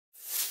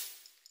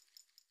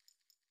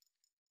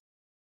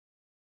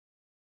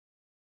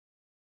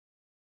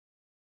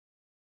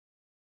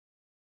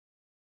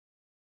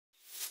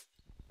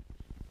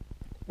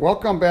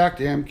Welcome back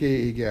to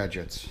MKE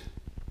Gadgets.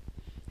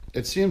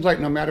 It seems like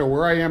no matter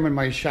where I am in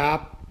my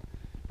shop,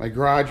 my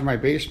garage, my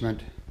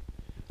basement,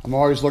 I'm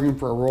always looking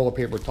for a roll of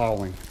paper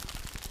toweling.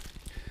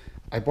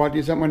 I bought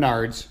these at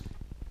Menards,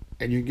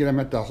 and you can get them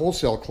at the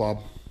wholesale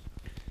club,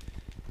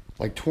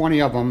 like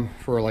 20 of them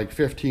for like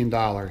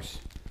 $15.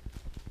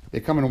 They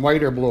come in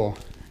white or blue.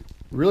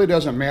 Really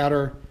doesn't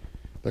matter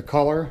the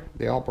color,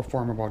 they all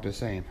perform about the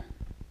same.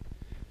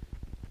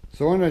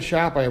 So in the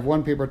shop I have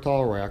one paper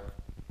towel rack,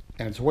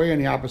 and it's way on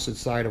the opposite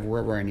side of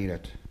wherever I need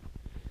it.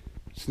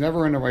 It's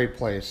never in the right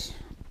place.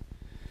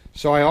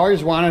 So I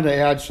always wanted to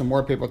add some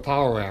more paper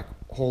towel rack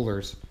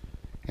holders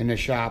in the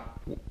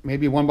shop.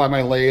 Maybe one by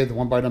my lathe,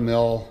 one by the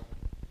mill,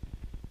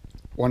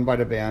 one by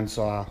the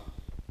bandsaw.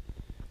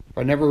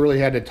 But I never really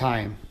had the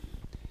time.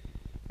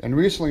 And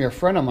recently a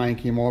friend of mine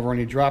came over and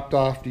he dropped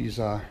off these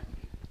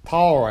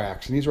towel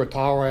racks. And these were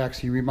towel racks.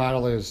 He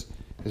remodeled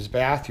his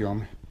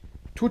bathroom.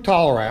 2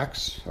 towel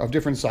racks of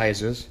different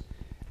sizes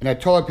and a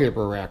toilet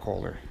paper rack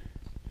holder.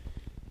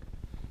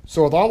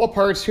 So with all the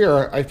parts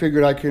here, I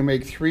figured I could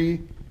make 3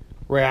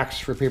 racks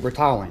for paper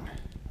toweling.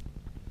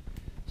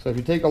 So if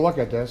you take a look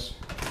at this,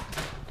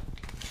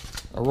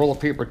 a roll of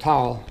paper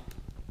towel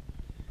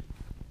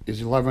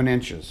is 11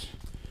 inches.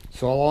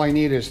 So all I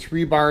need is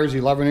 3 bars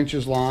 11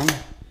 inches long.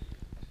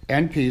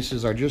 End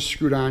pieces are just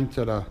screwed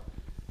onto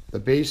the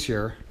base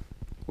here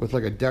with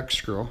like a deck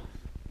screw.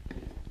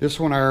 This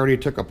one I already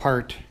took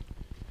apart,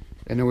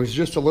 and there was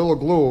just a little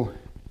glue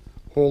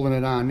holding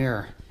it on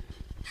there.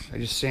 I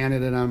just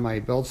sanded it on my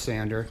belt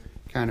sander,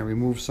 kind of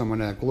removed some of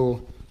that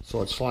glue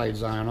so it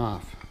slides on and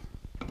off.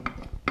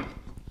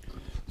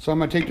 So I'm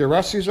going to take the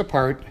rest of these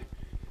apart,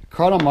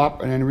 cut them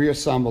up, and then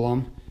reassemble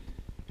them,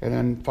 and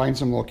then find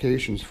some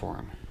locations for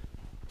them.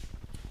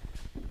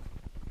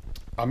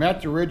 I'm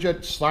at the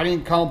rigid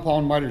sliding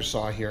compound miter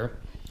saw here,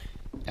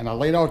 and I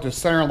laid out the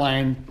center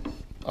line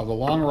of the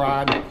long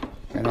rod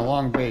and the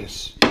long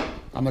base.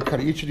 I'm going to cut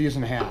each of these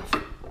in half.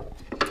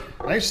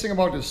 The nice thing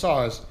about this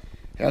saw is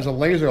it has a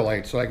laser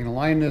light, so I can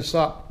line this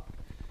up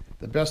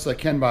the best I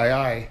can by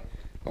eye.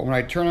 But when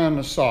I turn on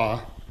the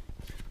saw,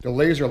 the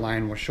laser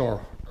line will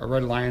show a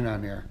red line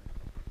on there,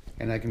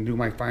 and I can do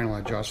my final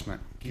adjustment.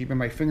 Keeping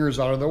my fingers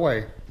out of the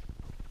way.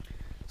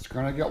 It's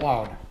going to get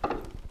loud.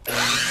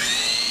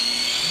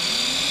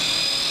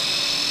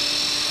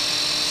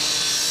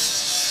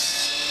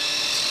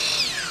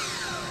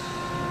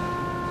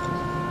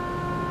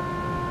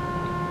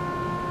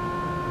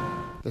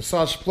 The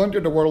saw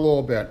splintered the wood a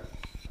little bit,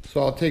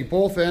 so I'll take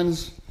both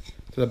ends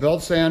to the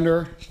belt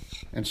sander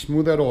and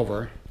smooth it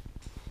over.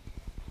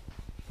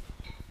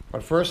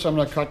 But first I'm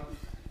going to cut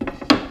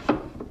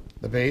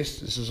the base.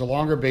 This is a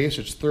longer base,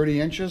 it's 30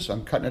 inches.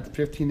 I'm cutting it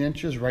 15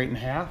 inches right in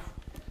half.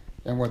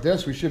 And with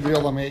this we should be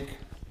able to make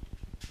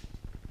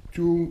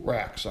 2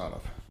 racks out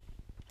of.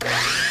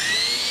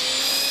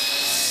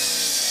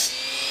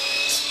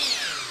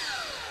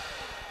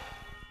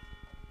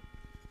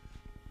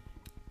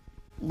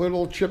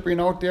 Little chipping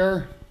out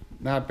there,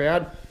 not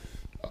bad.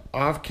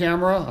 Off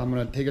camera, I'm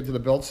going to take it to the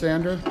belt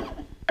sander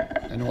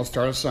and we'll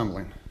start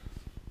assembling.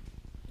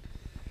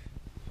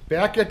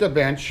 Back at the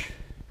bench,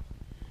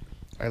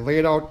 I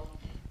laid out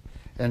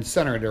and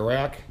centered the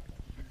rack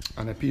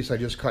on the piece I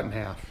just cut in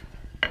half.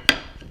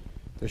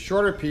 The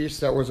shorter piece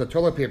that was a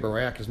toilet paper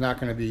rack is not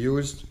going to be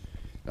used.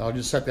 I'll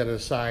just set that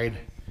aside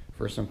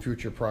for some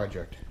future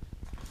project,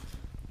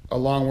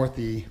 along with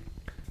the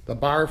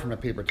bar from the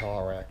paper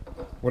towel rack.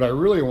 What I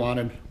really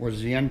wanted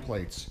was the end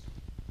plates.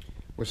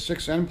 With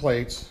 6 end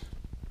plates,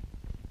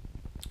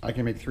 I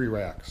can make 3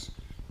 racks.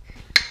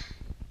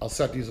 I'll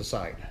set these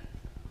aside.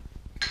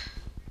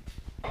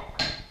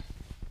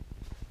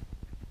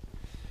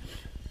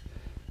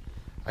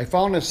 I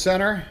found the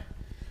center,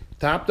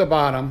 top to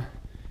bottom,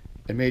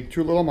 and made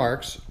 2 little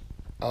marks.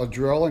 I'll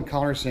drill and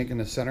countersink in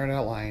the center of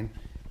that line,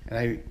 and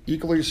I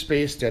equally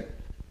spaced it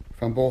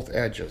from both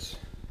edges.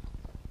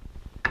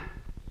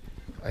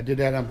 I did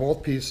that on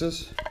both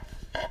pieces,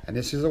 and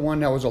this is the one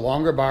that was a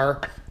longer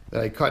bar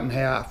that I cut in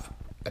half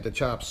at the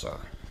chop saw.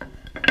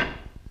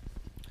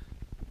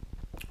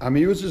 I'm going to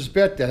use this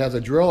bit that has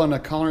a drill and a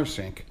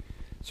countersink,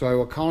 so I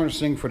will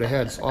countersink for the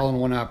heads all in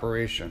one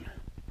operation.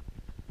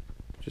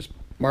 Just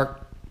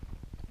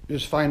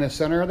find the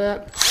center of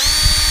that.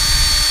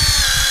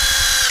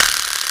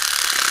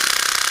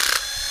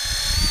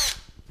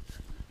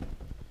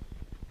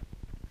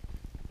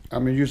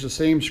 I'm going to use the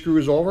same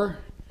screws over,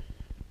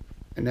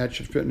 and that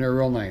should fit in there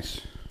real nice.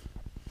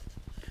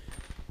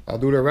 I'll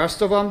do the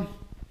rest of them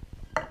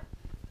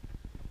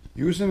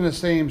using the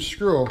same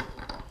screw.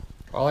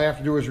 All I have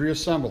to do is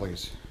reassemble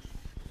these.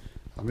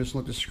 I'm just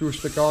going to let the screw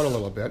stick out a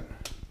little bit.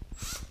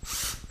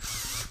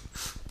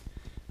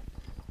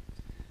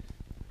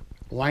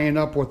 Line it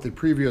up with the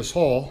previous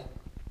hole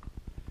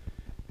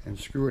and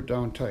screw it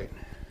down tight.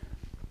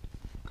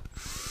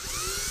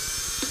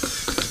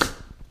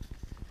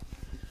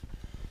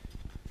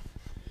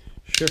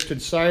 Shift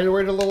it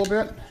sideways a little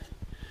bit.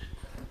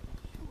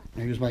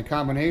 I use my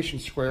combination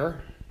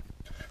square.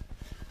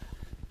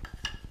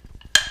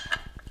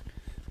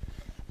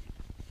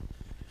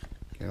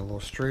 Get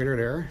straighter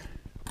there.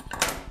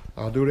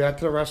 I'll do that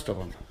to the rest of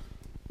them.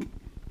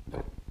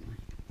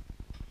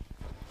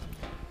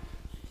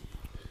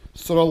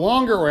 So the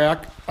longer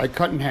rack I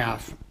cut in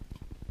half.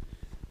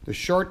 The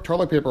short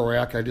toilet paper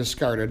rack I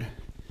discarded,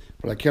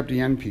 but I kept the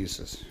end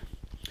pieces.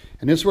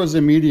 And this was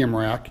the medium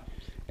rack,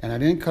 and I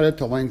didn't cut it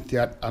to length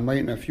yet. I might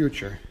in the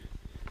future.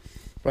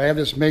 But I have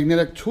this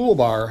magnetic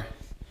toolbar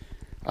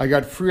I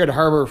got free at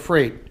Harbor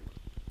Freight.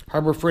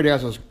 Harbor Freight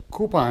has those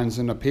coupons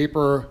in the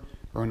paper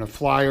or in the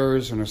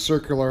flyers and a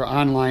circular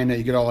online that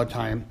you get all the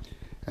time.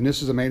 And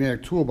this is a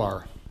magnetic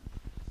toolbar.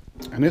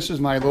 And this is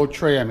my little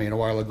tray I made a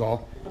while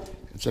ago.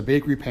 It's a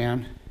bakery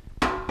pan.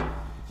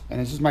 And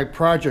this is my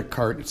project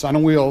cart. It's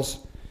on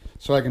wheels,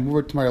 so I can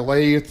move it to my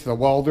lathe, to the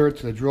welder,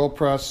 to the drill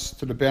press,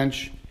 to the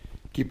bench,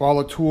 keep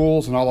all the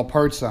tools and all the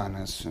parts on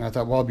this. And I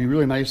thought, well, it'd be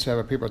really nice to have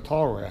a paper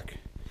towel rack.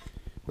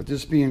 With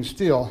this being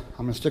steel,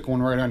 I'm gonna stick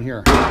one right on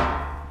here.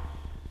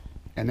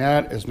 And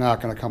that is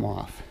not gonna come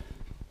off.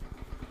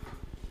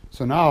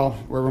 So now,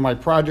 wherever my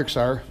projects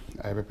are,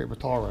 I have a paper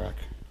towel rack.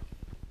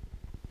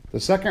 The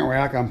second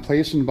rack I'm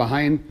placing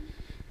behind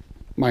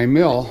my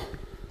mill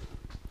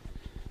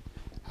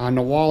on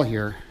the wall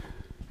here.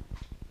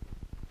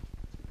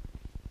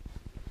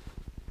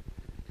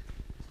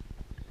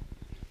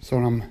 So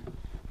when I'm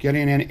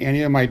getting in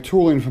any of my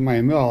tooling from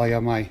my mill, I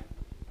have my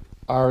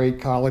R8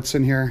 collets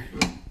in here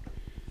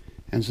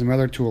and some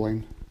other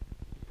tooling.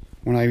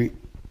 When I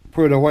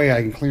put it away,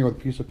 I can clean it with a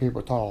piece of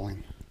paper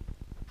toweling.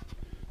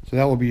 So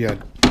that will be a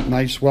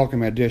nice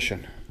welcome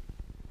addition.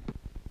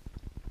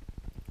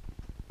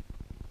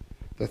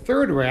 The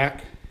third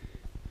rack,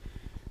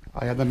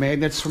 I have the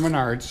magnets from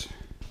Menards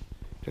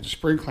that the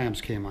spring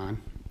clamps came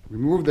on.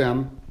 Remove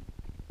them.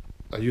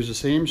 I use the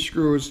same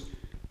screws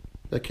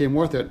that came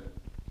with it.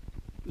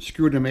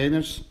 Screw the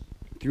magnets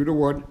through the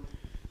wood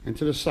and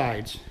to the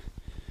sides.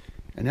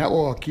 And that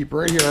will keep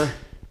right here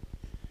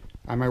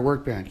on my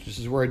workbench. This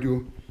is where I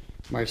do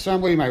my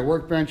assembly, my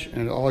workbench,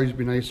 and it'll always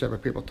be nice to have a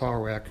paper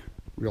towel rack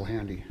real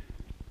handy.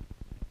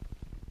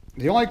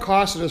 The only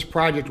cost of this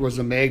project was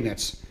the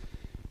magnets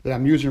that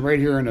I'm using right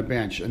here on the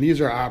bench, and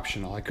these are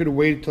optional. I could have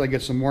waited till I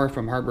get some more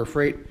from Harbor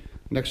Freight.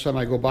 Next time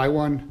I go buy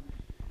one,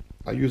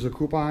 I'll use a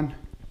coupon.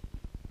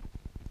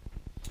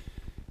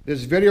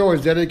 This video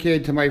is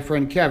dedicated to my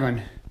friend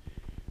Kevin,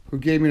 who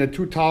gave me the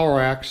 2 towel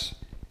racks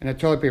and a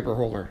toilet paper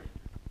holder.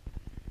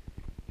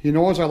 He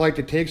knows I like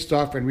to take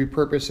stuff and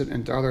repurpose it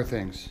into other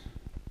things.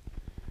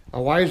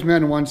 A wise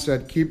man once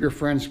said, keep your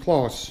friends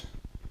close.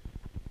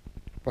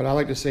 But I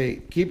like to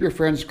say, keep your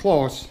friends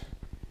close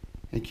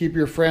and keep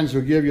your friends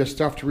who give you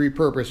stuff to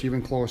repurpose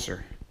even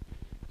closer.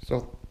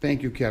 So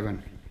thank you,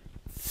 Kevin.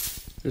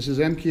 This is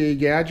MKE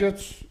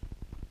Gadgets.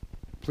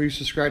 Please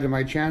subscribe to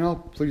my channel.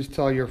 Please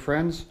tell your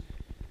friends.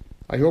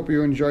 I hope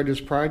you enjoyed this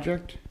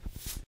project.